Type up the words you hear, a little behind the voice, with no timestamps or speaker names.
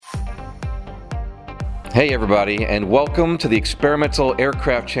Hey everybody, and welcome to the Experimental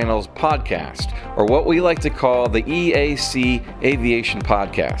Aircraft Channel's podcast, or what we like to call the EAC Aviation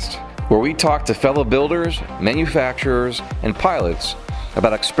Podcast, where we talk to fellow builders, manufacturers, and pilots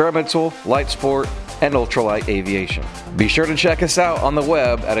about experimental, light sport, and ultralight aviation. Be sure to check us out on the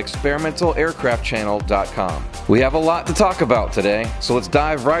web at experimentalaircraftchannel.com. We have a lot to talk about today, so let's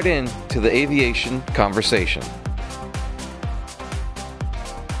dive right into the aviation conversation.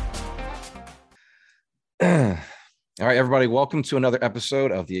 All right, everybody, welcome to another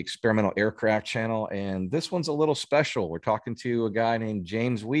episode of the Experimental Aircraft Channel, and this one's a little special. We're talking to a guy named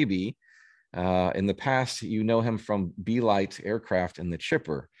James Wiebe. In the past, you know him from Be-Lite Aircraft and the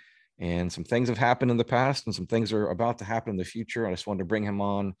Chipper, and some things have happened in the past, and some things are about to happen in the future. I just wanted to bring him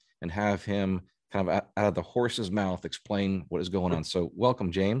on and have him kind of out of the horse's mouth explain what is going on. So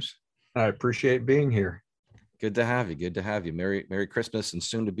welcome, James. I appreciate being here. Good to have you. Good to have you. Merry Christmas and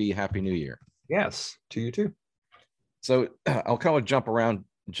soon to be Happy New Year. Yes, to you too. So I'll kind of jump around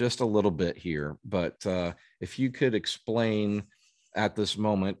just a little bit here, but if you could explain at this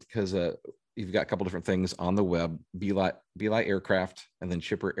moment, because you've got a couple different things on the web, Be-Lite Aircraft and then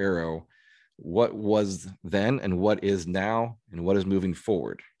Chipper Aero, what was then and what is now and what is moving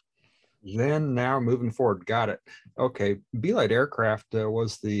forward? Then, now, moving forward. Got it. Okay. Be-Lite Aircraft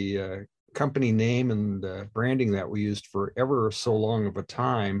was the company name and branding that we used for ever so long of a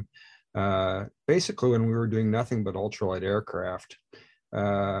time. Basically when we were doing nothing but ultralight aircraft.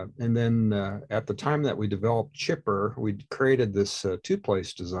 And then at the time that we developed Chipper, we created this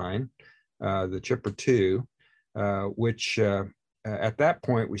two-place design, the Chipper 2, which at that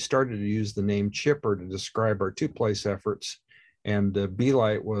point we started to use the name Chipper to describe our two-place efforts. And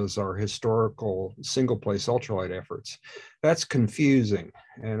Be-Lite was our historical single-place ultralight efforts. That's confusing,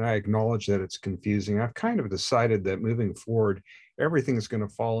 and I acknowledge that it's confusing. I've kind of decided that moving forward, everything is going to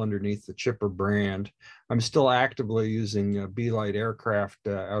fall underneath the Chipper brand. I'm still actively using Be-Lite Aircraft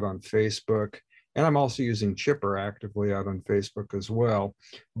out on Facebook, and I'm also using Chipper actively out on Facebook as well.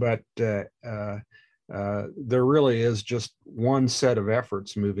 But there really is just one set of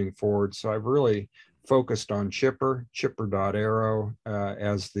efforts moving forward. So I've really focused on Chipper.aero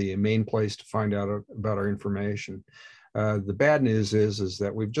as the main place to find out about our information. The bad news is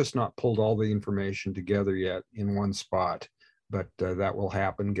that we've just not pulled all the information together yet in one spot, but that will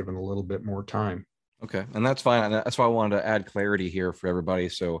happen given a little bit more time. Okay, and that's fine. And that's why I wanted to add clarity here for everybody.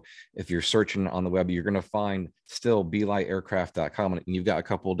 So if you're searching on the web, you're going to find still beliteaircraft.com, and you've got a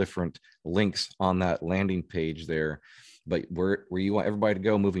couple of different links on that landing page there. But where you want everybody to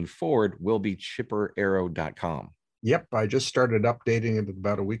go moving forward will be chipperaero.com. Yep, I just started updating it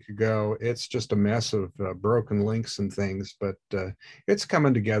about a week ago. It's just a mess of broken links and things, but it's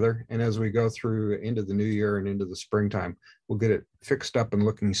coming together. And as we go through into the new year and into the springtime, we'll get it fixed up and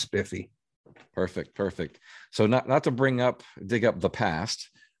looking spiffy. Perfect. So not to dig up the past,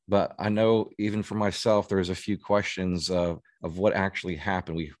 but I know even for myself, there's a few questions of what actually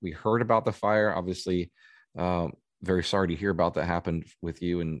happened. We heard about the fire, obviously. Very sorry to hear about that happened with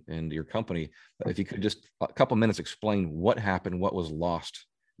you and your company. If you could just a couple minutes explain what happened, what was lost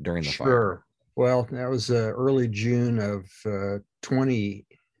during the fire. Sure. Well, that was early June of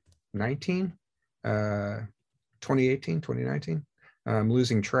 2019, 2019. I'm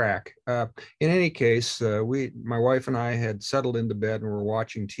losing track. In any case, my wife and I had settled into bed and were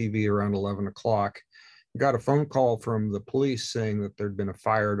watching TV around 11 o'clock. Got a phone call from the police saying that there'd been a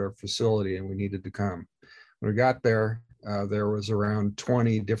fire at our facility and we needed to come. When we got there, there was around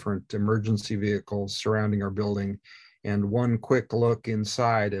 20 different emergency vehicles surrounding our building, and one quick look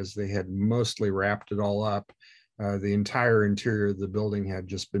inside as they had mostly wrapped it all up. The entire interior of the building had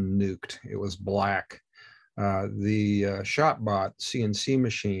just been nuked. It was black. The ShopBot CNC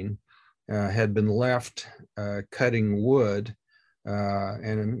machine had been left cutting wood,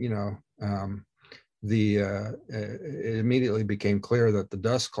 and it immediately became clear that the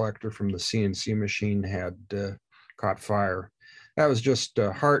dust collector from the CNC machine had caught fire. That was just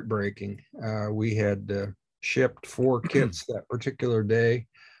heartbreaking. We had shipped 4 kits that particular day,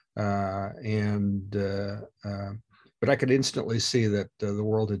 but I could instantly see that the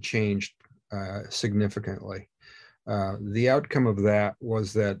world had changed significantly. The outcome of that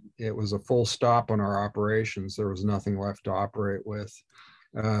was that it was a full stop on our operations. There was nothing left to operate with.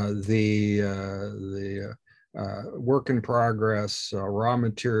 The work in progress, raw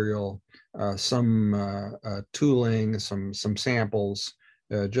material, some tooling, some samples,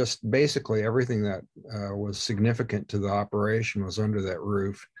 just basically everything that was significant to the operation was under that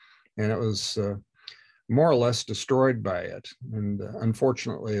roof, and it was more or less destroyed by it. And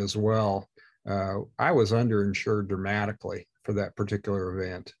unfortunately as well, I was underinsured dramatically for that particular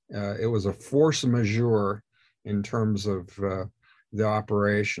event. It was a force majeure in terms of the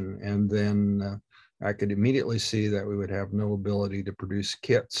operation. And then I could immediately see that we would have no ability to produce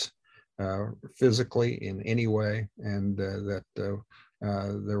kits physically in any way, and that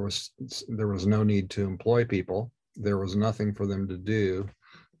there was no need to employ people. There was nothing for them to do,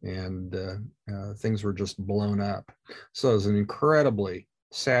 and things were just blown up. So it was an incredibly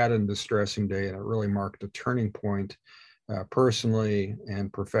sad and distressing day, and it really marked a turning point personally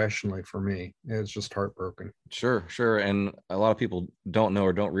and professionally for me. It's just heartbroken. Sure, sure. And a lot of people don't know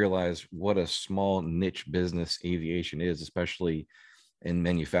or don't realize what a small niche business aviation is, especially in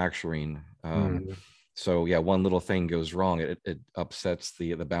manufacturing. So yeah, one little thing goes wrong, it upsets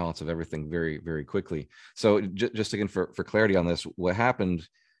the balance of everything very, very quickly. So just again, for clarity on this, what happened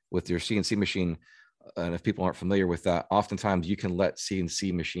with your CNC machine, and if people aren't familiar with that, oftentimes you can let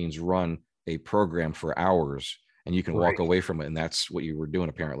CNC machines run a program for hours and you can walk away from it. And that's what you were doing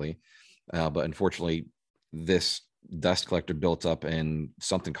apparently. But unfortunately, this dust collector built up and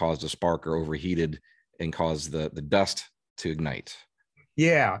something caused a spark or overheated and caused the dust to ignite.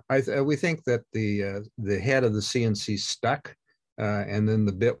 Yeah, we think that the head of the CNC stuck, and then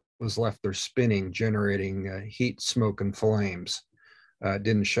the bit was left there spinning, generating heat, smoke, and flames. It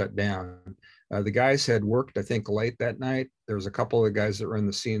didn't shut down. The guys had worked, I think, late that night. There was a couple of guys that run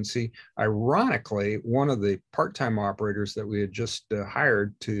the CNC. Ironically, one of the part-time operators that we had just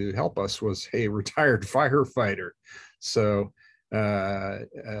hired to help us was a retired firefighter. So, yeah,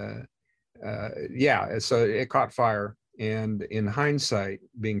 so it caught fire. And in hindsight,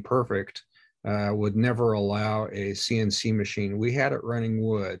 being perfect, would never allow a CNC machine. We had it running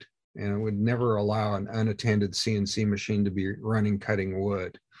wood, and it would never allow an unattended CNC machine to be running cutting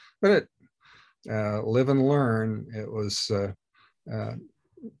wood. But it live and learn.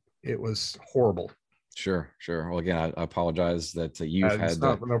 It was horrible. Sure, sure. Well, again, I apologize that you've had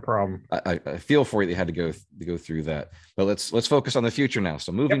no problem. I feel for you that you had to go through that. But let's focus on the future now.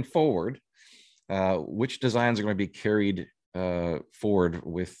 So moving forward, which designs are going to be carried forward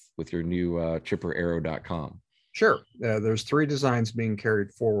with your new chipperaero.com? Sure. There's 3 designs being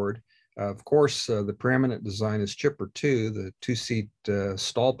carried forward. Of course, the preeminent design is Chipper 2, the 2-seat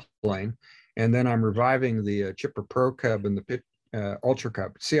stall plane. And then I'm reviving the Chipper Pro Cub and the Ultra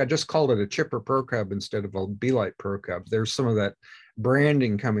Cub. See, I just called it a Chipper Pro Cub instead of a Belite Pro Cub. There's some of that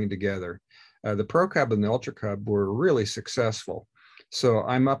branding coming together. The Pro Cub and the Ultra Cub were really successful. So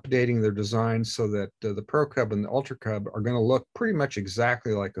I'm updating their designs so that the Pro Cub and the Ultra Cub are going to look pretty much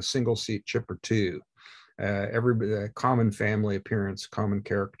exactly like a single seat Chipper 2. Every common family appearance, common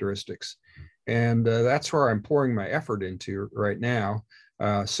characteristics. And that's where I'm pouring my effort into right now,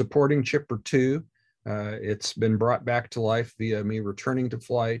 supporting Chipper 2. It's been brought back to life via me returning to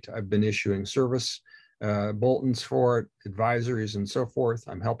flight. I've been issuing service bulletins for it, advisories, and so forth.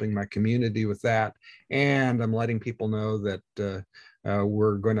 I'm helping my community with that. And I'm letting people know that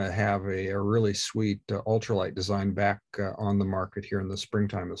we're going to have a really sweet ultralight design back on the market here in the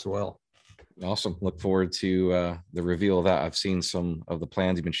springtime as well. Awesome. Look forward to the reveal of that. I've seen some of the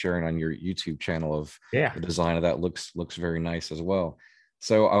plans you've been sharing on your YouTube channel of the design of that. Looks very nice as well.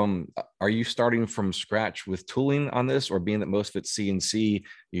 So are you starting from scratch with tooling on this, or being that most of it's CNC,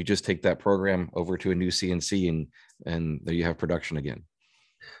 you just take that program over to a new CNC and there you have production again?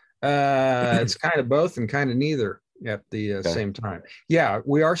 It's kind of both and kind of neither at the same time. Yeah,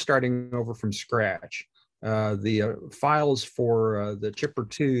 we are starting over from scratch. The files for the Chipper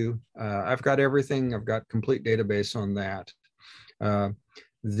 2, I've got everything. I've got complete database on that.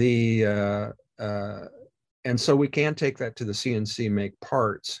 And so we can take that to the CNC, make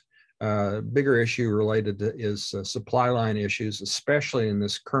parts. Bigger issue related to is supply line issues, especially in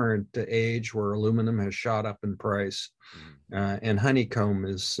this current age where aluminum has shot up in price. And honeycomb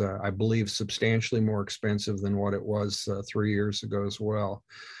is, I believe, substantially more expensive than what it was 3 years ago as well.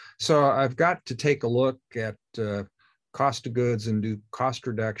 So I've got to take a look at cost of goods and do cost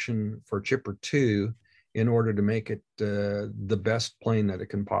reduction for Chipper 2 in order to make it the best plane that it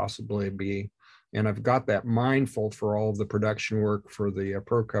can possibly be. And I've got that mindful for all of the production work for the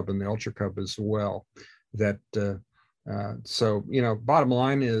Pro Cub and the Ultra Cub as well. That so, you know, bottom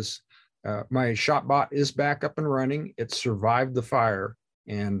line is my ShopBot is back up and running. It survived the fire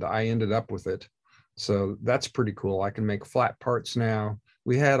and I ended up with it. So that's pretty cool. I can make flat parts now.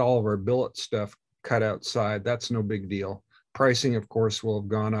 We had all of our billet stuff cut outside. That's no big deal. Pricing, of course, will have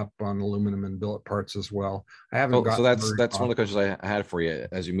gone up on aluminum and billet parts as well. I haven't got. So that's one of the questions I had for you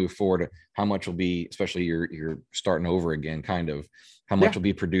as you move forward. How much will be, especially you're starting over again, kind of, how much will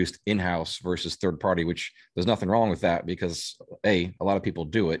be produced in-house versus third party, which there's nothing wrong with that because a lot of people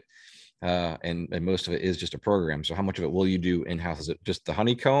do it. and most of it is just a program. So how much of it will you do in-house? Is it just the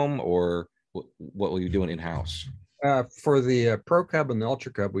honeycomb, or what will you do in-house? For the Pro Cub and the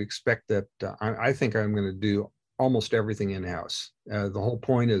Ultra Cub, we expect that I think I'm going to do almost everything in-house. The whole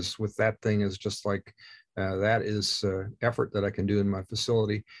point is with that thing is just like that is effort that I can do in my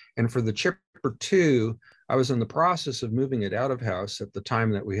facility. And for the Chipper 2, I was in the process of moving it out of house at the time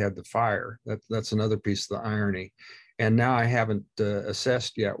that we had the fire. That's another piece of the irony. And now I haven't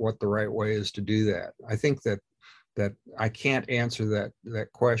assessed yet what the right way is to do that. I think that I can't answer that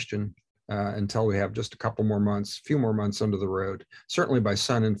question until we have just a couple more months, a few more months under the road. Certainly by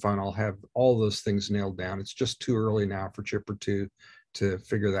Sun and Fun, I'll have all those things nailed down. It's just too early now for Chipper 2 to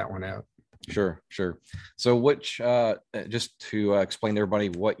figure that one out. Sure, sure. So which, just to explain to everybody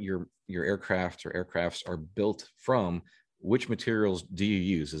what your aircraft or aircrafts are built from, which materials do you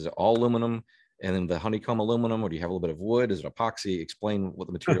use? Is it all aluminum and then the honeycomb aluminum, or do you have a little bit of wood? Is it epoxy? Explain what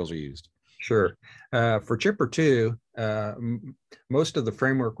the materials are used. Sure. For Chipper 2, most of the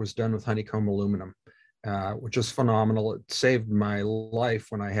framework was done with honeycomb aluminum, which is phenomenal. It saved my life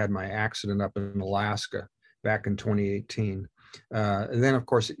when I had my accident up in Alaska back in 2018. And then, of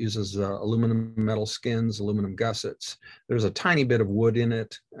course, it uses aluminum metal skins, aluminum gussets. There's a tiny bit of wood in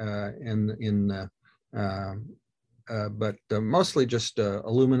it, but mostly just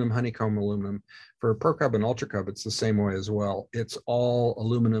aluminum, honeycomb aluminum. For Pro Cub and Ultra Cub, it's the same way as well. It's all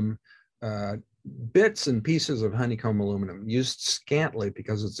aluminum, bits and pieces of honeycomb aluminum, used scantily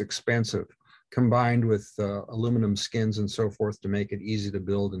because it's expensive, combined with aluminum skins and so forth to make it easy to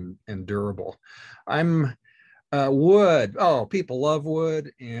build and durable. Wood. Oh, people love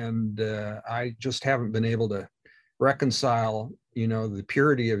wood, and I just haven't been able to reconcile, the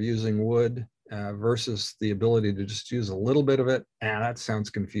purity of using wood versus the ability to just use a little bit of it. That sounds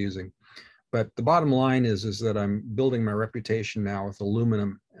confusing. But the bottom line is that I'm building my reputation now with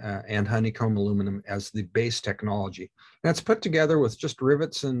aluminum and honeycomb aluminum as the base technology. And it's put together with just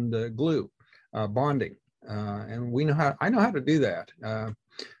rivets and glue, bonding. And I know how to do that.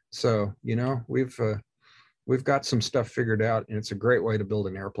 So, we've got some stuff figured out, and it's a great way to build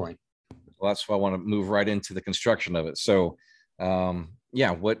an airplane. Well, that's why I want to move right into the construction of it. So,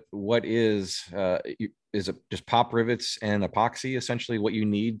 yeah, what is it just pop rivets and epoxy essentially what you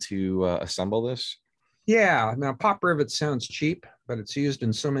need to assemble this? Yeah, now pop rivets sounds cheap, but it's used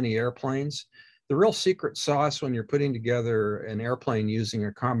in so many airplanes. The real secret sauce when you're putting together an airplane using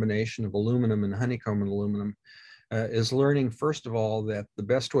a combination of aluminum and honeycomb and aluminum is learning, first of all, that the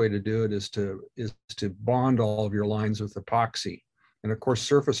best way to do it is to bond all of your lines with epoxy. And of course,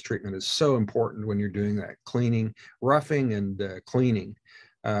 surface treatment is so important when you're doing that, cleaning, roughing and cleaning.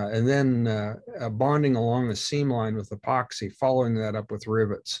 And then bonding along the seam line with epoxy, following that up with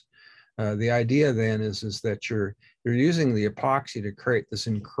rivets. The idea then is that you're using the epoxy to create this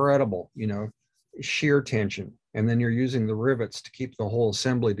incredible, shear tension. And then you're using the rivets to keep the whole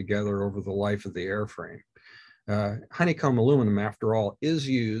assembly together over the life of the airframe. Honeycomb aluminum, after all, is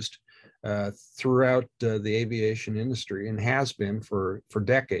used throughout the aviation industry and has been for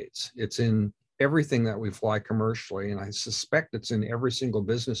decades. It's in everything that we fly commercially, and I suspect it's in every single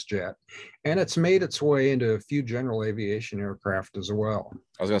business jet, and it's made its way into a few general aviation aircraft as well.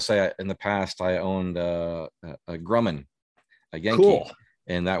 I was going to say, in the past, I owned a Grumman, a Yankee, cool.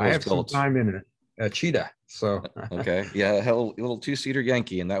 And that was I have built. Some time in a Cheetah. So okay, yeah, a little two-seater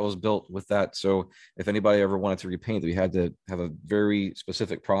Yankee, and that was built with that. So if anybody ever wanted to repaint, we had to have a very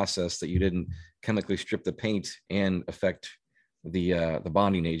specific process that you didn't chemically strip the paint and affect the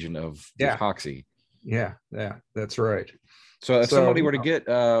bonding agent of the epoxy. Yeah, that's right. So if somebody were to get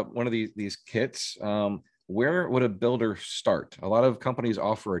one of these kits, where would a builder start? A lot of companies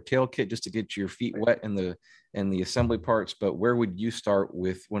offer a tail kit just to get your feet wet in the assembly parts, but where would you start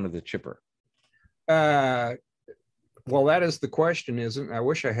with one of the Chipper? Well, that is the question, isn't it? I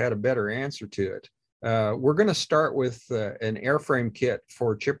wish I had a better answer to it. We're going to start with an airframe kit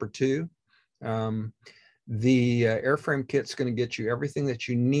for Chipper 2. The airframe kit's going to get you everything that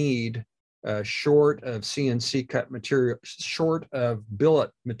you need, short of CNC cut material, short of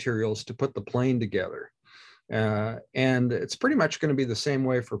billet materials to put the plane together. And it's pretty much going to be the same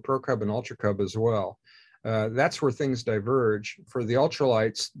way for Pro Cub and Ultra Cub as well. That's where things diverge. For the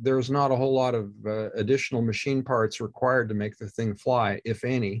ultralights, there's not a whole lot of additional machine parts required to make the thing fly, if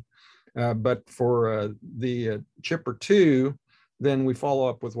any. But for the Chipper 2, then we follow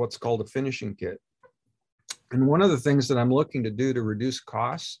up with what's called a finishing kit. And one of the things that I'm looking to do to reduce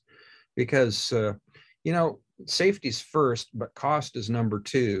costs, because, safety's first, but cost is number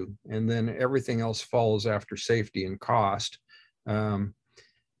 2. And then everything else follows after safety and cost.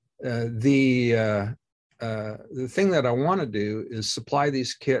 the thing that I want to do is supply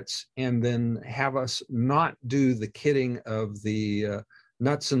these kits and then have us not do the kitting of the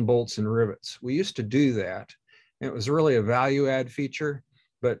nuts and bolts and rivets. We used to do that. And it was really a value add feature.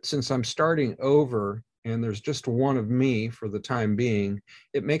 But since I'm starting over and there's just one of me for the time being,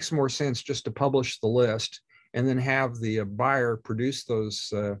 it makes more sense just to publish the list and then have the buyer produce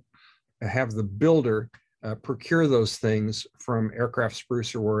those, have the builder procure those things from Aircraft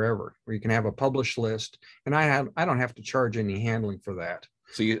Spruce or wherever, where you can have a published list. And I don't have to charge any handling for that.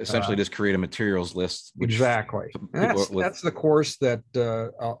 So you essentially just create a materials list. Which exactly. And that's the course that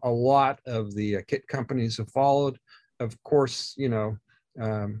a lot of the kit companies have followed. Of course, you know,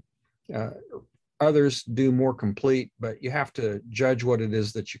 others do more complete, but you have to judge what it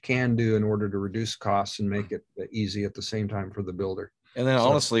is that you can do in order to reduce costs and make it easy at the same time for the builder. And then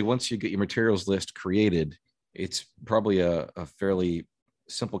honestly, once you get your materials list created, it's probably a fairly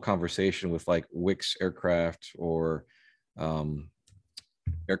simple conversation with like Wix Aircraft or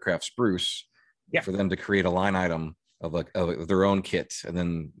Aircraft Spruce for them to create a line item of their own kit. And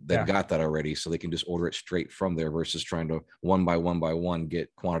then they've got that already. So they can just order it straight from there versus trying to one by one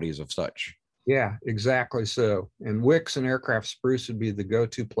get quantities of such. Yeah, exactly. So, and Wix and Aircraft Spruce would be the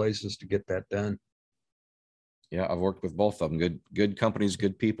go-to places to get that done. Yeah, I've worked with both of them. Good companies,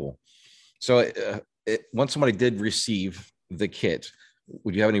 good people. So once somebody did receive the kit,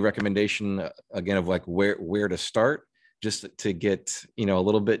 would you have any recommendation again of like where to start just to get, you know, a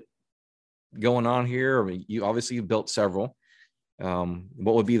little bit going on here? I mean, you obviously built several.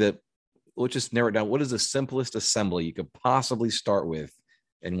 What would be let's just narrow it down. What is the simplest assembly you could possibly start with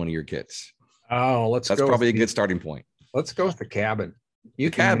in one of your kits? Oh, that's probably a good starting point. Let's go with the cabin.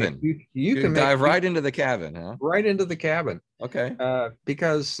 You can dive right into the cabin, huh? Right into the cabin. Okay.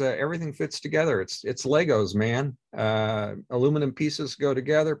 Because everything fits together. It's Legos, man. Aluminum pieces go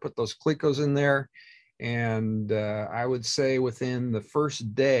together. Put those Clecos in there, and I would say within the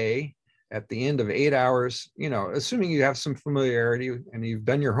first day, at the end of 8 hours, you know, assuming you have some familiarity and you've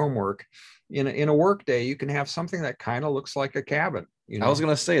done your homework, in a work day, you can have something that kind of looks like a cabin. You know? I was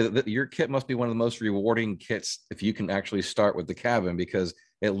going to say that your kit must be one of the most rewarding kits if you can actually start with the cabin, because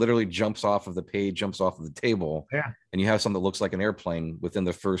it literally jumps off of the page, jumps off of the table. Yeah. And you have something that looks like an airplane within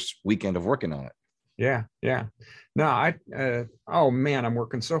the first weekend of working on it. Yeah. Yeah. No, oh man, I'm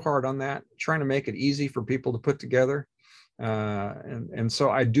working so hard on that, trying to make it easy for people to put together. And so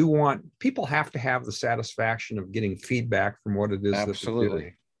I do want, people have to have the satisfaction of getting feedback from what it is.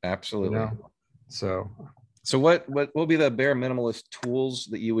 Absolutely. Absolutely. You know? So what will be the bare minimalist tools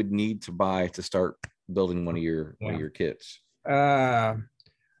that you would need to buy to start building one of your kits?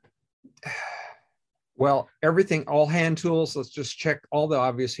 Well, everything, all hand tools. Let's just check all the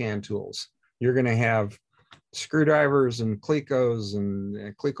obvious hand tools. You're going to have screwdrivers and Clecos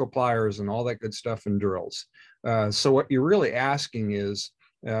and Cleco pliers and all that good stuff and drills. So what you're really asking is,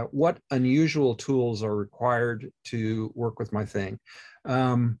 what unusual tools are required to work with my thing?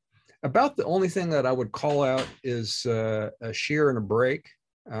 About the only thing that I would call out is a shear and a brake.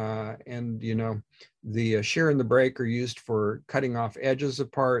 And, you know, the shear and the brake are used for cutting off edges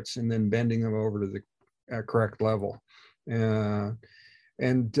of parts and then bending them over to the correct level.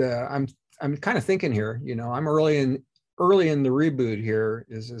 I'm kind of thinking here, you know, I'm early in the reboot here.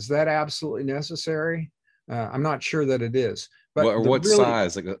 Is that absolutely necessary? I'm not sure that it is. But what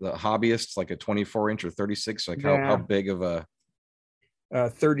size? Like the hobbyists, like a 24-inch or 36? Like how big of a?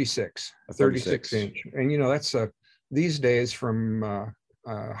 36 inch. And, you know, that's these days from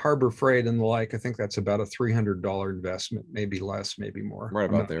Harbor Freight and the like, I think that's about a $300 investment, maybe less, maybe more. Right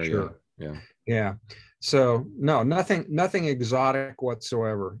about there. Sure. Yeah. So no, nothing exotic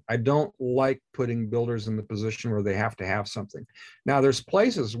whatsoever. I don't like putting builders in the position where they have to have something. Now there's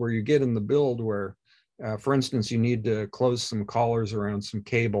places where you get in the build where, for instance, you need to close some collars around some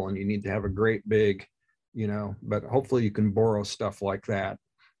cable and you need to have a great big, you know, but hopefully you can borrow stuff like that.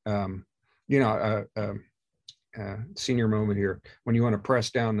 You know, senior moment here, when you want to press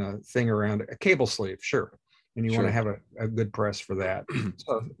down a thing around a cable sleeve, sure. And you want to have a good press for that.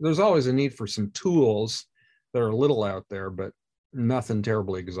 So there's always a need for some tools that are a little out there, but nothing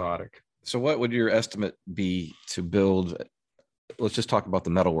terribly exotic. So what would your estimate be to build? Let's just talk about the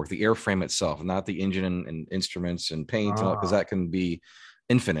metalwork, the airframe itself, not the engine and instruments and paint, because that can be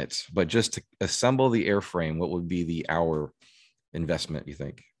infinite, but just to assemble the airframe, what would be the hour investment, you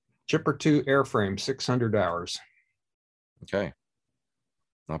think? Chipper 2 airframe, 600 hours. Okay.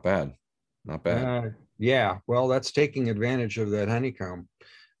 Not bad. Not bad. Yeah. Well, that's taking advantage of that honeycomb.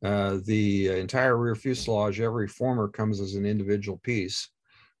 The entire rear fuselage, every former comes as an individual piece.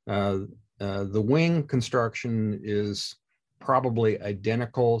 The wing construction is probably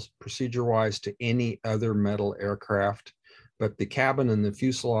identical procedure-wise to any other metal aircraft, but the cabin and the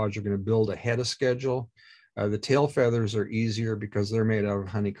fuselage are going to build ahead of schedule. The tail feathers are easier because they're made out of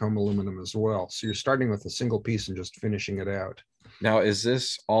honeycomb aluminum as well. So you're starting with a single piece and just finishing it out. Now, is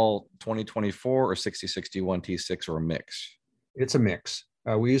this all 2024 or 6061 T6 or a mix? It's a mix.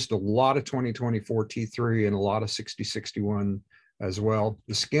 We used a lot of 2024 T3 and a lot of 6061 as well.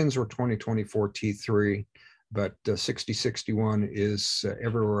 The skins were 2024 T3, but 6061 is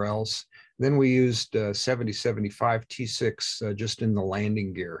everywhere else. Then we used 7075 T6 just in the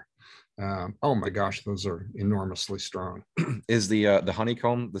landing gear. Oh my gosh, those are enormously strong. Is the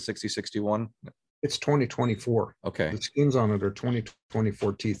honeycomb the 6061? It's 2024. Okay. The skins on it are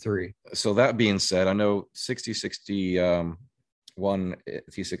 2024 T3. So that being said, I know 6061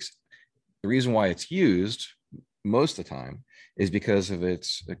 T6, the reason why it's used most of the time is because of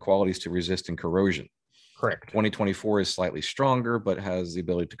its qualities to resist corrosion. Correct. 2024 is slightly stronger, but has the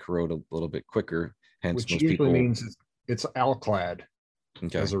ability to corrode a little bit quicker. Hence, which most usually people means it's alclad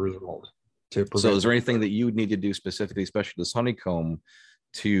as a result. So is there anything that you would need to do specifically, especially this honeycomb,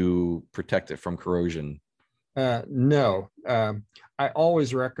 to protect it from corrosion? No. I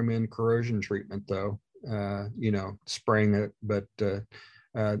always recommend corrosion treatment though, spraying it. But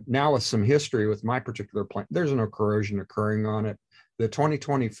now with some history with my particular plant, there's no corrosion occurring on it. The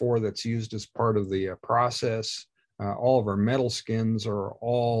 2024 that's used as part of the process, all of our metal skins are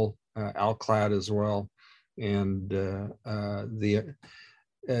all alclad as well. And the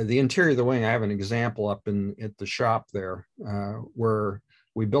interior of the wing, I have an example up at the shop there where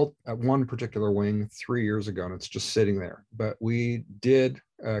we built one particular wing 3 years ago, and it's just sitting there. But we did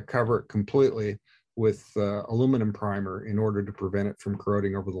cover it completely with aluminum primer in order to prevent it from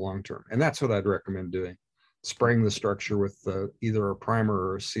corroding over the long term. And that's what I'd recommend doing. Spraying the structure with either a primer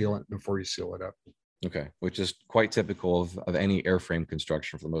or a sealant before you seal it up. Okay, which is quite typical of any airframe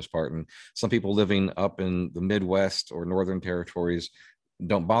construction for the most part. And some people living up in the Midwest or Northern territories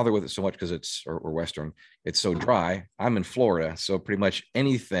don't bother with it so much because or Western, it's so dry. I'm in Florida, so pretty much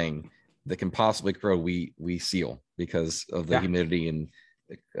anything that can possibly corrode, we seal because of the humidity and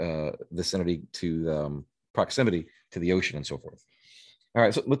vicinity to proximity to the ocean and so forth. All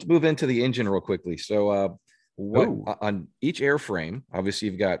right, so let's move into the engine real quickly. So on each airframe, obviously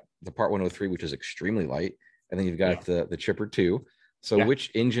you've got the Part 103, which is extremely light, and then you've got the Chipper 2. So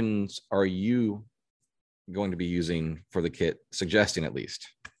which engines are you going to be using for the kit, suggesting at least?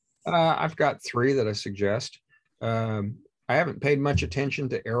 I've got 3 that I suggest. I haven't paid much attention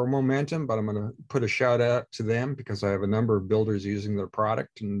to Aero Momentum, but I'm going to put a shout out to them because I have a number of builders using their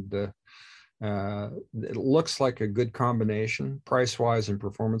product, and it looks like a good combination price-wise and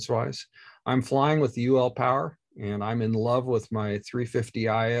performance-wise. I'm flying with the UL Power, and I'm in love with my 350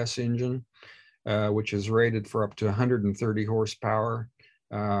 IS engine, which is rated for up to 130 horsepower.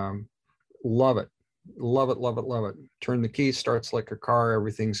 Love it. Love it, love it, love it. Turn the key, starts like a car.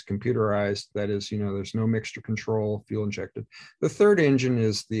 Everything's computerized. That is, there's no mixture control, fuel injected. The third engine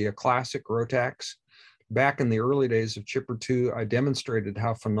is the classic Rotax. Back in the early days of Chipper 2, I demonstrated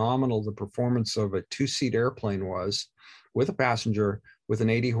how phenomenal the performance of a 2-seat airplane was with a passenger with an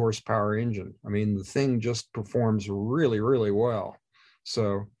 80 horsepower engine. I mean, the thing just performs really, really well.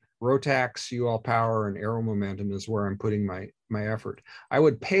 So Rotax, UL Power, and Aero Momentum is where I'm putting my effort. I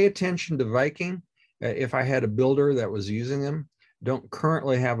would pay attention to Viking if I had a builder that was using them. Don't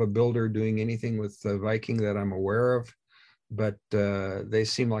currently have a builder doing anything with Viking that I'm aware of, but they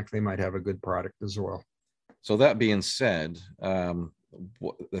seem like they might have a good product as well. So that being said, the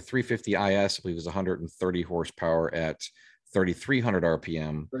 350 IS, I believe, is 130 horsepower at 3,300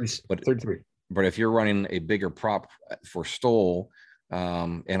 RPM. 33. But if you're running a bigger prop for STOL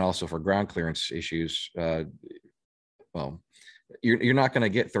and also for ground clearance issues, well, you're not going to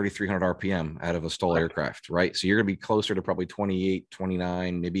get 3,300 RPM out of a STOL aircraft, right? So you're going to be closer to probably 28,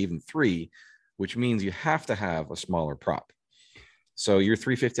 29, maybe even 3, which means you have to have a smaller prop. So your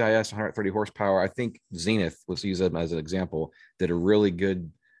 350 IS, 130 horsepower, I think Zenith, let's use them as an example, did a really good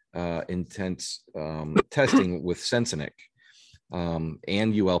intense testing with Sensonic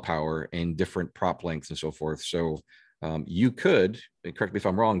and UL Power and different prop lengths and so forth. So you could, correct me if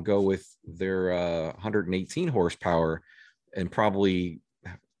I'm wrong, go with their 118 horsepower and probably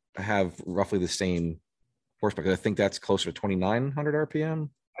have roughly the same horsepower. I think that's closer to 2,900 RPM.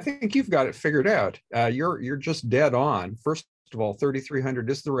 I think you've got it figured out. You're just dead on. First of all, 3,300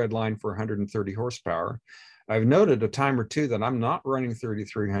 is the red line for 130 horsepower. I've noted a time or two that I'm not running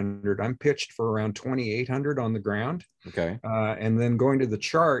 3,300. I'm pitched for around 2,800 on the ground. Okay. And then going to the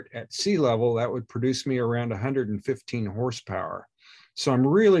chart at sea level, that would produce me around 115 horsepower. So I'm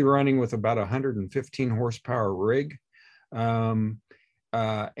really running with about 115 horsepower rig. I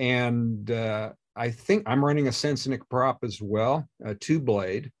think I'm running a Sensenik prop as well, a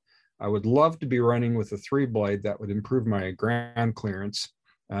 2-blade. I would love to be running with a 3-blade. That would improve my ground clearance,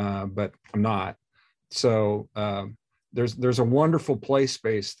 but I'm not. So there's a wonderful play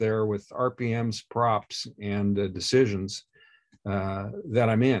space there with RPMs, props, and decisions that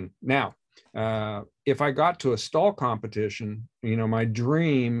I'm in. Now, if I got to a stall competition, my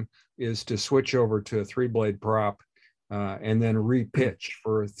dream is to switch over to a 3-blade prop and then repitch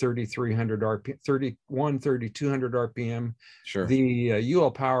for 3,300 RPM, 3,200 RPM. Sure. The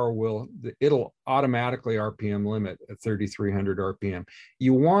UL Power it'll automatically RPM limit at 3,300 RPM.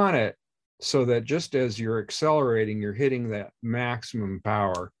 You want it so that just as you're accelerating, you're hitting that maximum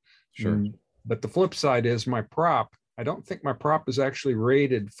power. Sure. But the flip side is I don't think my prop is actually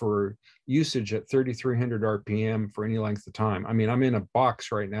rated for usage at 3,300 RPM for any length of time. I mean, I'm in a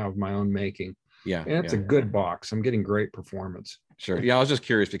box right now of my own making. Yeah. And it's a good box. I'm getting great performance. Sure. Yeah, I was just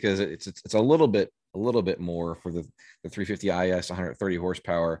curious because it's a little bit more for the 350 IS 130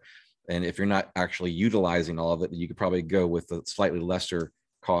 horsepower. And if you're not actually utilizing all of it, you could probably go with the slightly lesser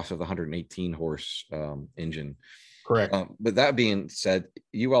cost of the 118 horse engine. Correct. But that being said,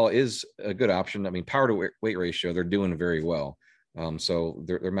 UL is a good option. I mean, power to weight ratio, they're doing very well. So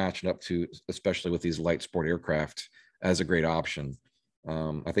they're matching up to, especially with these light sport aircraft, as a great option.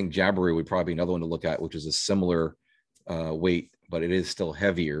 I think Jabiru would probably be another one to look at, which is a similar weight, but it is still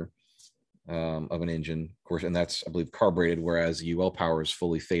heavier of an engine, of course, and that's, I believe, carbureted, whereas UL Power is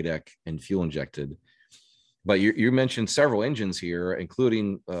fully FADEC and fuel injected. But you mentioned several engines here,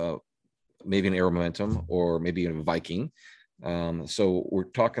 including maybe an Aero Momentum or maybe a Viking. So we're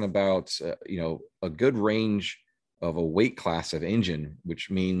talking about a good range of a weight class of engine, which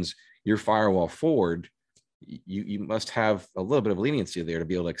means your firewall forward, you must have a little bit of leniency there to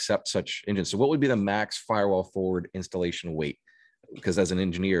be able to accept such engines. So what would be the max firewall forward installation weight? Because as an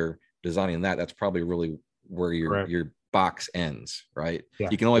engineer designing that, that's probably really where your box ends, right? Yeah.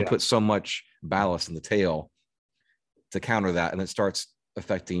 You can only put so much ballast in the tail to counter that, and it starts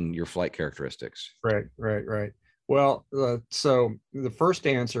affecting your flight characteristics. Right. Well, so the first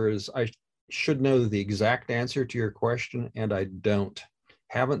answer is I should know the exact answer to your question, and I don't.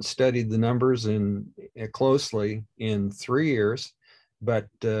 Haven't studied the numbers closely in 3 years, but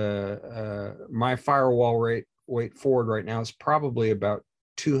my firewall weight forward right now is probably about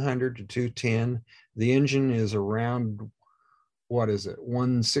 200 to 210. The engine is around,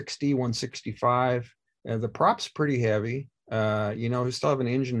 160, 165. The prop's pretty heavy. We still have an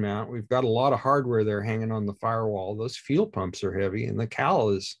engine mount. We've got a lot of hardware there hanging on the firewall. Those fuel pumps are heavy, and the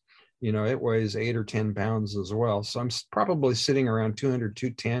cowl is, it weighs 8 or 10 pounds as well. So I'm probably sitting around 200,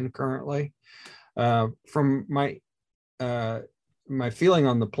 210 currently. From my feeling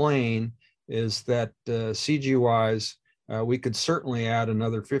on the plane is that CG wise, we could certainly add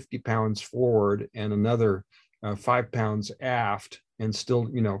another 50 pounds forward and another 5 pounds aft and still,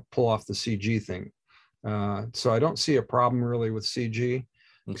 pull off the CG thing. So I don't see a problem really with CG.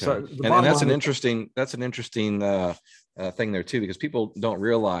 Okay. So and that's an interesting thing there too, because people don't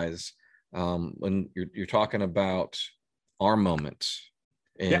realize when you're talking about arm moments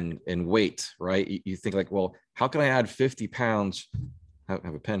and weight, right? You think like, well, how can I add 50 pounds? I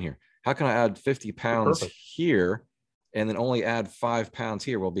have a pen here. How can I add 50 pounds here and then only add 5 pounds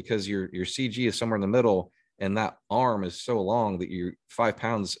here? Well, because your CG is somewhere in the middle, and that arm is so long that your 5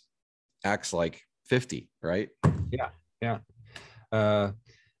 pounds acts like 50, right? Yeah.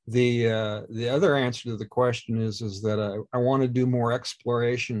 The other answer to the question is that I want to do more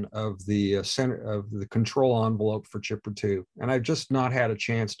exploration of the center of the control envelope for Chipper 2, and I've just not had a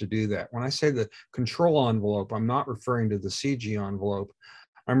chance to do that. When I say the control envelope, I'm not referring to the CG envelope.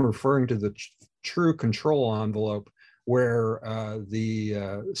 I'm referring to the true control envelope, where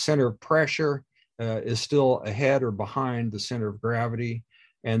the center of pressure is still ahead or behind the center of gravity.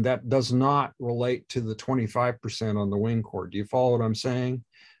 And that does not relate to the 25% on the wing chord. Do you follow what I'm saying?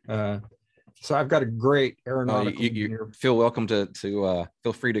 So I've got a great aeronautical engineer. Feel welcome to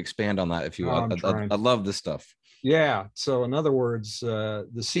feel free to expand on that if you want. I love this stuff. Yeah. So in other words, the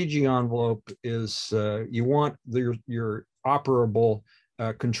CG envelope is you want your operable,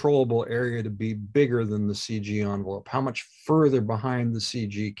 controllable area to be bigger than the CG envelope. How much further behind the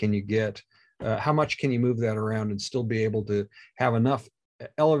CG can you get? How much can you move that around and still be able to have enough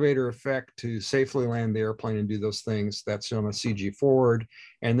elevator effect to safely land the airplane and do those things? That's on a CG forward.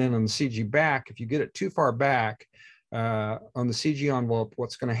 And then on the CG back, if you get it too far back on the CG envelope,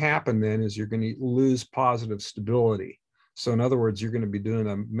 what's going to happen then is you're going to lose positive stability. So in other words, you're going to be doing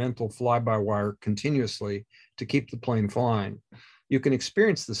a mental fly-by-wire continuously to keep the plane flying. You can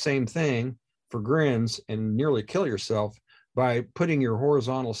experience the same thing for grins and nearly kill yourself by putting your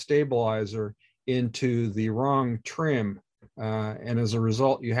horizontal stabilizer into the wrong trim. And as a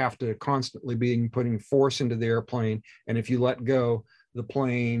result, you have to constantly be putting force into the airplane. And if you let go, the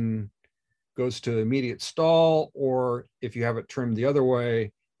plane goes to immediate stall, or if you have it trimmed the other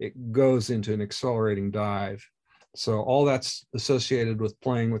way, it goes into an accelerating dive. So all that's associated with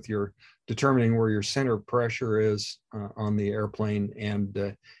playing with your determining where your center of pressure is on the airplane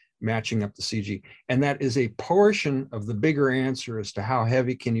and matching up the CG. And that is a portion of the bigger answer as to how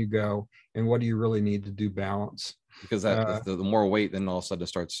heavy can you go and what do you really need to do balance. Because that the more weight, then all of a sudden it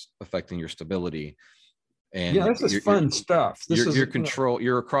starts affecting your stability. And yeah, this is fun stuff. This is your control,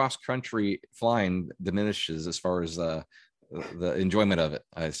 your cross country flying diminishes as far as the enjoyment of it,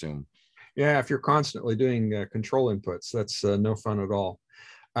 I assume. Yeah, if you're constantly doing control inputs, that's no fun at all.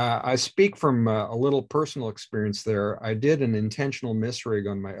 I speak from a little personal experience there. I did an intentional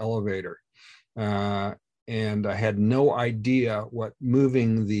misrig on my elevator, and I had no idea what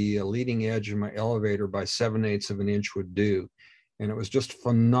moving the leading edge of my elevator by 7/8 of an inch would do. And it was just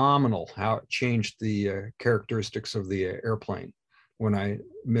phenomenal how it changed the characteristics of the airplane when I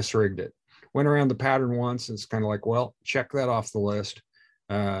misrigged it. Went around the pattern once, and it's kind of like, well, check that off the list.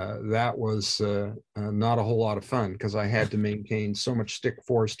 That was not a whole lot of fun because I had to maintain so much stick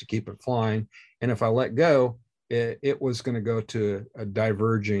force to keep it flying. And if I let go, it was going to go to a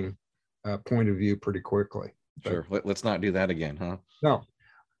diverging point of view pretty quickly. Sure. Let's not do that again, huh?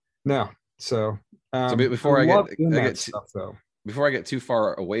 No. So before I get stuff, though. Before I get too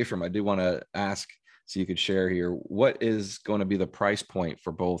far away from, I do want to ask, so you could share here, what is going to be the price point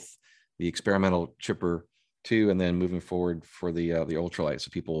for both the experimental Chipper 2 and then moving forward for the ultralight, so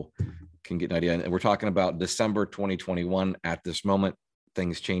people can get an idea? And we're talking about December 2021 at this moment.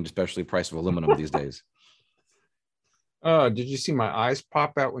 Things change, especially the price of aluminum these days. Did you see my eyes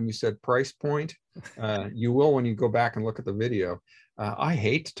pop out when you said price point? You will when you go back and look at the video. I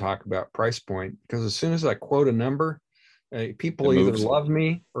hate to talk about price point because as soon as I quote a number, people either love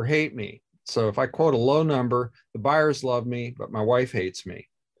me or hate me. So if I quote a low number, the buyers love me, but my wife hates me.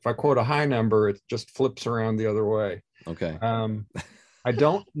 If I quote a high number, it just flips around the other way. Okay. I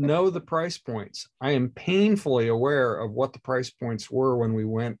don't know the price points. I am painfully aware of what the price points were when we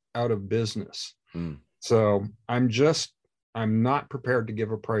went out of business. So I'm not prepared to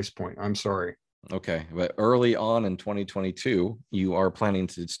give a price point. I'm sorry. Okay. But early on in 2022, you are planning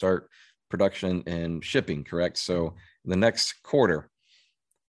to start production and shipping, correct? So the next quarter,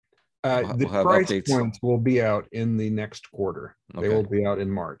 the price points will be out in the next quarter. Okay. They will be out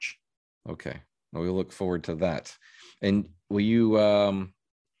in March. Okay. Well, we look forward to that. And will you what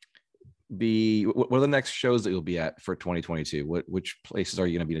are the next shows that you'll be at for 2022? Which places are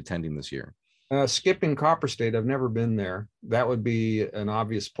you going to be attending this year? Skipping Copper State. I've never been there. That would be an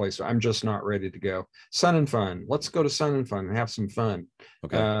obvious place. I'm just not ready to go. Sun and Fun. Let's go to Sun and Fun and have some fun.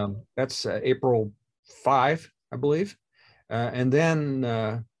 Okay. That's April 5, I believe. And then,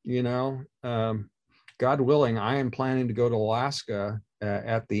 God willing, I am planning to go to Alaska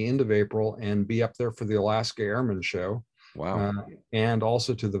at the end of April and be up there for the Alaska Airmen Show. Wow. And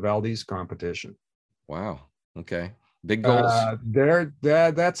also to the Valdez competition. Wow. Okay. Big goals.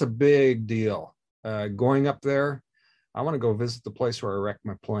 That's a big deal. Going up there, I want to go visit the place where I wrecked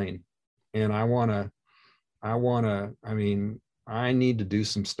my plane. And I need to do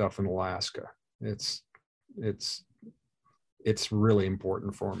some stuff in Alaska. It's really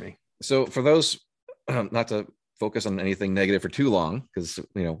important for me. So for those, not to focus on anything negative for too long, because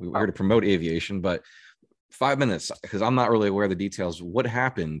we're here to promote aviation, but 5 minutes, because I'm not really aware of the details. What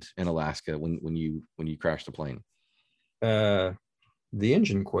happened in Alaska when you crashed the plane? The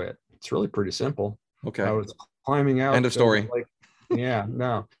engine quit. It's really pretty simple. Okay. I was climbing out. End of story.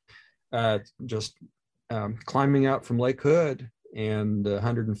 Just climbing out from Lake Hood and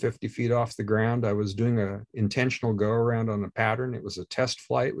 150 feet off the ground. I was doing an intentional go around on a pattern. It was a test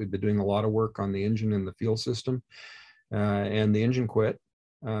flight. We'd been doing a lot of work on the engine and the fuel system, and the engine quit.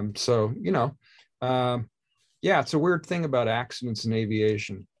 It's a weird thing about accidents in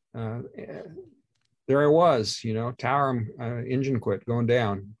aviation. There I was, tower, engine quit, going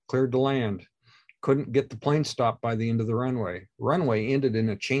down, cleared to land. Couldn't get the plane stopped by the end of the runway. Runway ended in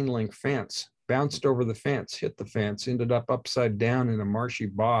a chain link fence, bounced over the fence, hit the fence, ended up upside down in a marshy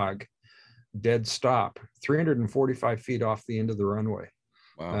bog, dead stop, 345 feet off the end of the runway.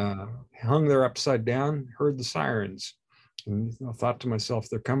 Wow. Hung there upside down, heard the sirens, and I thought to myself,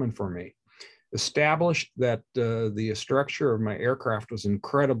 they're coming for me. Established that the structure of my aircraft was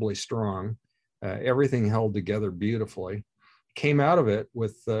incredibly strong. Everything held together beautifully. Came out of it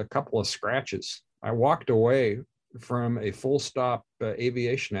with a couple of scratches. I walked away from a full stop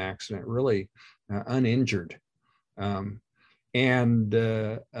aviation accident, really uninjured, and learned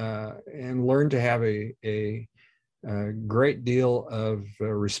to have a great deal of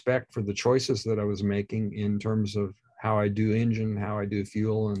respect for the choices that I was making in terms of how I do engine, how I do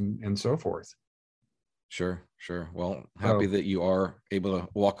fuel, and so forth. Sure, sure. Well, happy So that you are able to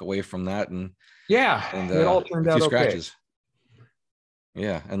walk away from that and yeah, it all a turned few out okay. scratches.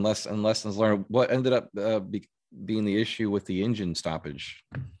 Yeah, and lessons learned. What ended up being the issue with the engine stoppage?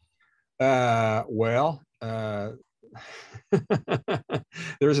 Well, there's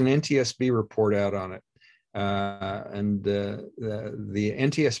an NTSB report out on it. And the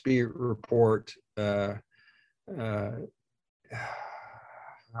NTSB report, how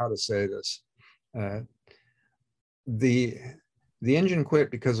to say this, the engine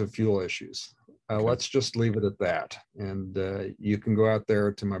quit because of fuel issues. Okay. Let's just leave it at that. And you can go out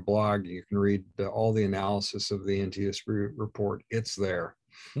there to my blog. You can read all the analysis of the NTSB report. It's there.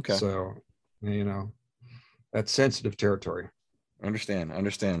 Okay. So, that's sensitive territory. Understand.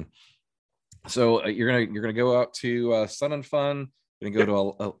 So you're gonna go out to Sun and Fun. You're gonna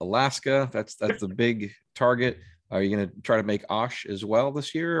go to Alaska. That's the big target. Are you gonna try to make Osh as well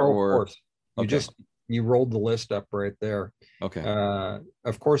this year? Oh, or of course. You rolled the list up right there. Okay.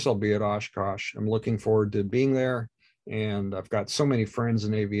 Of course, I'll be at Oshkosh. I'm looking forward to being there. And I've got so many friends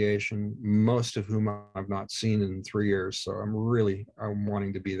in aviation, most of whom I've not seen in 3 years. So I'm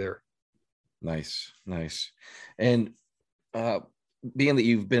wanting to be there. Nice. And being that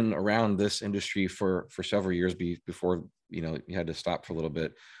you've been around this industry for several years before, you had to stop for a little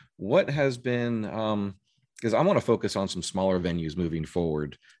bit, what has been, because I want to focus on some smaller venues moving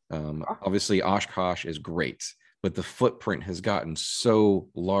forward. Obviously Oshkosh is great, but the footprint has gotten so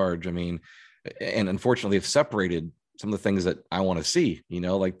large. I mean, and unfortunately it's separated some of the things that I want to see,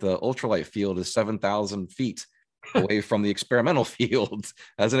 like the ultralight field is 7,000 feet away from the experimental field,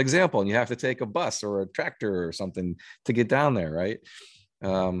 as an example, and you have to take a bus or a tractor or something to get down there, right?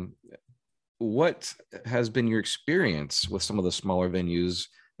 What has been your experience with some of the smaller venues,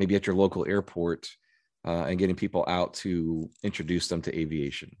 maybe at your local airport, and getting people out to introduce them to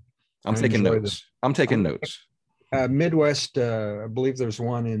aviation? I'm taking notes. Midwest, I believe there's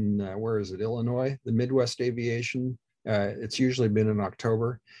one in, where is it, Illinois, the Midwest Aviation. It's usually been in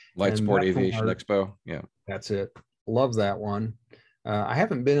October. Light Sport Aviation Expo. Yeah. That's it. Love that one. I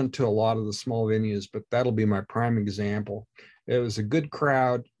haven't been into a lot of the small venues, but that'll be my prime example. It was a good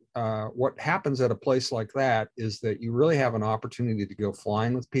crowd. What happens at a place like that is that you really have an opportunity to go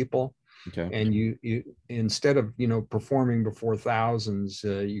flying with people. Okay. And you instead of performing before thousands,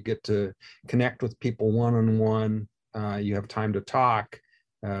 you get to connect with people one-on-one. You have time to talk.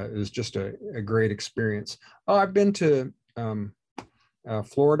 It was just a great experience. Oh, I've been to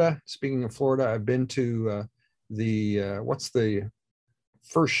Florida. Speaking of Florida, I've been to what's the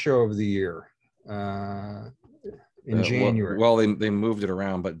first show of the year in January. Well, they moved it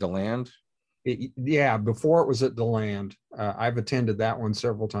around, but DeLand. Yeah, before it was at DeLand. I've attended that one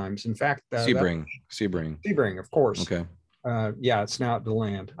several times. In fact, Sebring, of course. Okay. Yeah, it's now at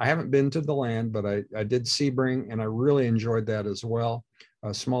DeLand. I haven't been to DeLand, but I did Sebring, and I really enjoyed that as well.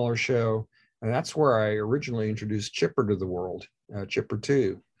 A smaller show, and that's where I originally introduced Chipper to the world. Chipper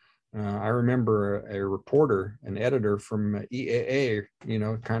 2. I remember a reporter, an editor from EAA,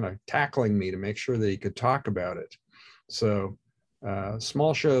 kind of tackling me to make sure that he could talk about it. So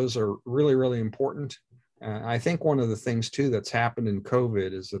small shows are really, really important. I think one of the things too that's happened in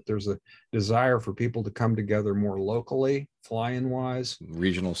COVID is that there's a desire for people to come together more locally, fly-in wise.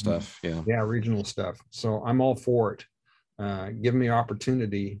 Regional stuff, yeah. Yeah, regional stuff. So I'm all for it. Give me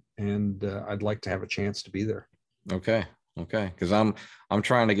opportunity, and I'd like to have a chance to be there. Okay, because I'm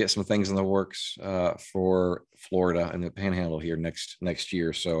trying to get some things in the works for Florida and the Panhandle here next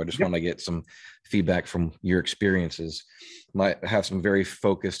year. So I just want to get some feedback from your experiences. Might have some very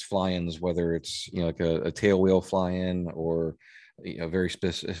focused fly-ins, whether it's like a tail wheel fly-in or very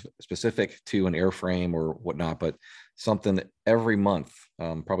specific to an airframe or whatnot, but something every month,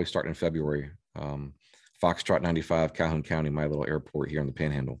 probably starting in February. Foxtrot 95, Calhoun County, my little airport here in the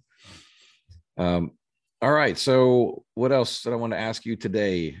Panhandle. All right. So what else did I want to ask you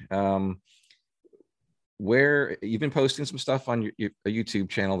today? Where you've been posting some stuff on your YouTube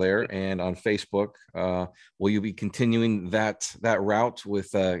channel there and on Facebook. Will you be continuing that route with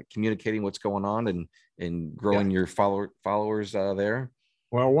communicating what's going on and growing your followers there?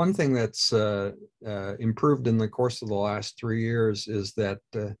 Well, one thing that's improved in the course of the last 3 years is that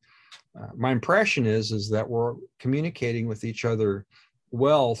my impression is that we're communicating with each other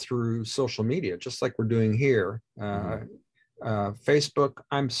well through social media, just like we're doing here. Facebook,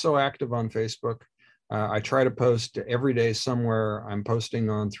 I'm so active on Facebook. I try to post every day somewhere. I'm posting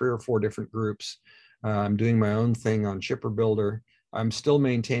on 3 or 4 different groups. I'm doing my own thing on Chipper Builder. I'm still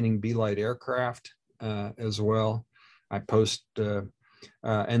maintaining Be-Lite Aircraft as well. I post,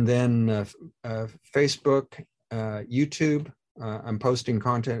 and then Facebook, YouTube. I'm posting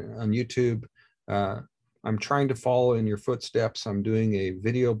content on YouTube. I'm trying to follow in your footsteps. I'm doing a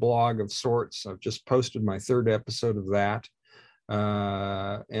video blog of sorts. I've just posted my 3rd episode of that.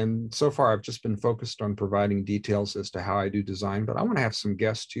 And so far, I've just been focused on providing details as to how I do design, but I want to have some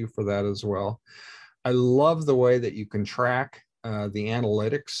guests too for that as well. I love the way that you can track the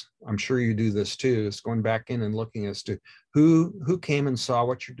analytics. I'm sure you do this too. It's going back in and looking as to who came and saw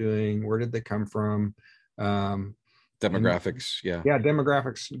what you're doing, where did they come from, demographics. Yeah,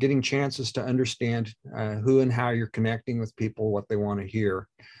 demographics. Getting chances to understand who and how you're connecting with people, what they want to hear.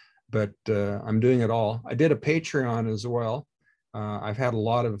 But I'm doing it all. I did a Patreon as well. I've had a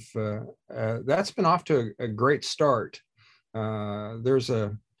lot of that's been off to a great start. There's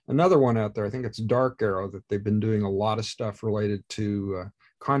another one out there. I think it's Dark Arrow, that they've been doing a lot of stuff related to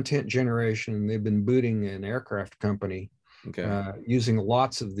content generation. They've been booting an aircraft company using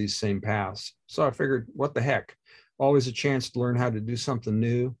lots of these same paths. So I figured, what the heck? Always a chance to learn how to do something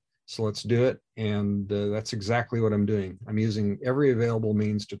new. So let's do it. And that's exactly what I'm doing. I'm using every available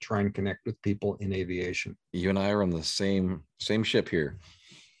means to try and connect with people in aviation. You and I are on the same ship here.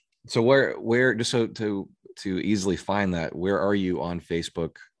 So where just so to easily find that, where are you on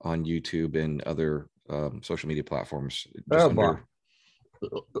Facebook, on YouTube, and other social media platforms? Just under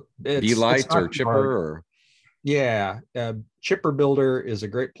Be-Lite or Chipper hard. Or yeah, Chipper Builder is a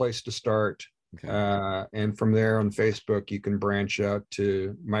great place to start. Okay. And from there on Facebook, you can branch out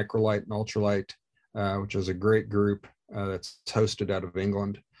to Microlite and Ultralight, which is a great group that's hosted out of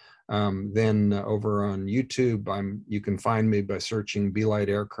England. Then over on YouTube, you can find me by searching Be-Lite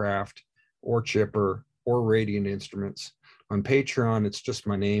Aircraft or Chipper or Radiant Instruments. On Patreon, it's just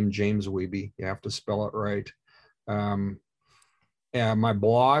my name, James Wiebe. You have to spell it right. My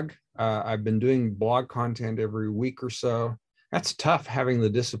blog, I've been doing blog content every week or so. That's tough, having the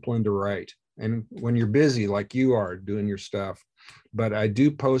discipline to write. And when you're busy like you are doing your stuff, but I do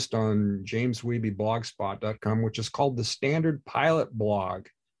post on jameswiebeblogspot.com, which is called the Standard Pilot Blog,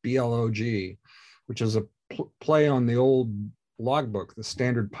 BLOG, which is a play on the old logbook, the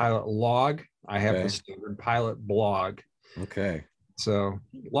Standard Pilot Log. I have the Standard Pilot Blog. Okay. So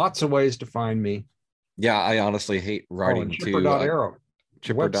lots of ways to find me. Yeah, I honestly hate writing Chipper.arrow.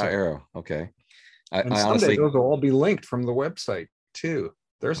 Chipper.arrow. Okay. I honestly, those will all be linked from the website too.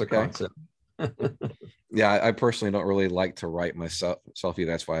 There's a concept. Yeah, I personally don't really like to write myself either.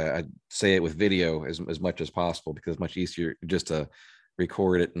 That's why I say it with video as much as possible, because it's much easier just to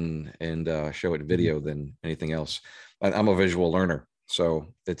record it and show it in video than anything else. I'm a visual learner,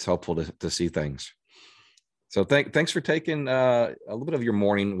 so it's helpful to see things. So thanks for taking a little bit of your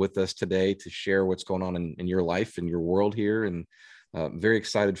morning with us today to share what's going on in your life and your world here. And very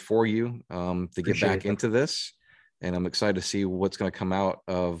excited for you to get back into this. And I'm excited to see what's going to come out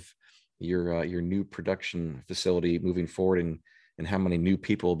of your new production facility moving forward, and how many new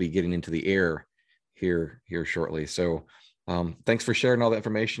people will be getting into the air here shortly. So thanks for sharing all that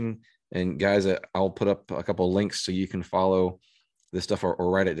information. And guys, I'll put up a couple of links so you can follow this stuff or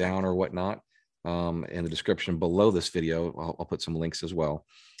write it down or whatnot in the description below this video. I'll put some links as well.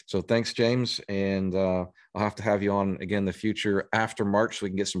 So thanks, James. And I'll have to have you on again in the future after March so we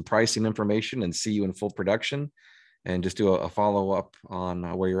can get some pricing information and see you in full production and just do a follow-up on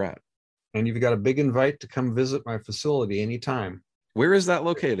where you're at. And you've got a big invite to come visit my facility anytime. Where is that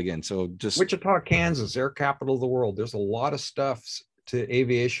located again? So just Wichita, Kansas, air capital of the world. There's a lot of stuff to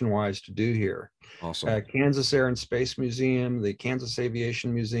aviation-wise to do here. Awesome. Kansas Air and Space Museum, the Kansas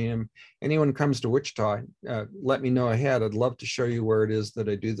Aviation Museum. Anyone comes to Wichita, let me know ahead. I'd love to show you where it is that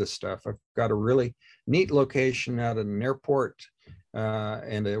I do this stuff. I've got a really neat location out at an airport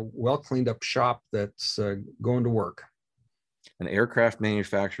and a well cleaned up shop that's going to work. An aircraft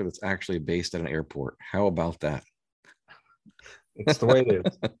manufacturer that's actually based at an airport. How about that? It's the way it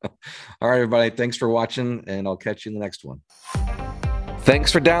is. All right, everybody. Thanks for watching, and I'll catch you in the next one.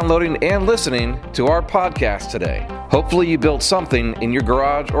 Thanks for downloading and listening to our podcast today. Hopefully you built something in your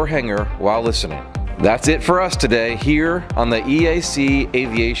garage or hangar while listening. That's it for us today here on the EAC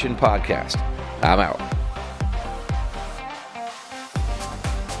Aviation Podcast. I'm out.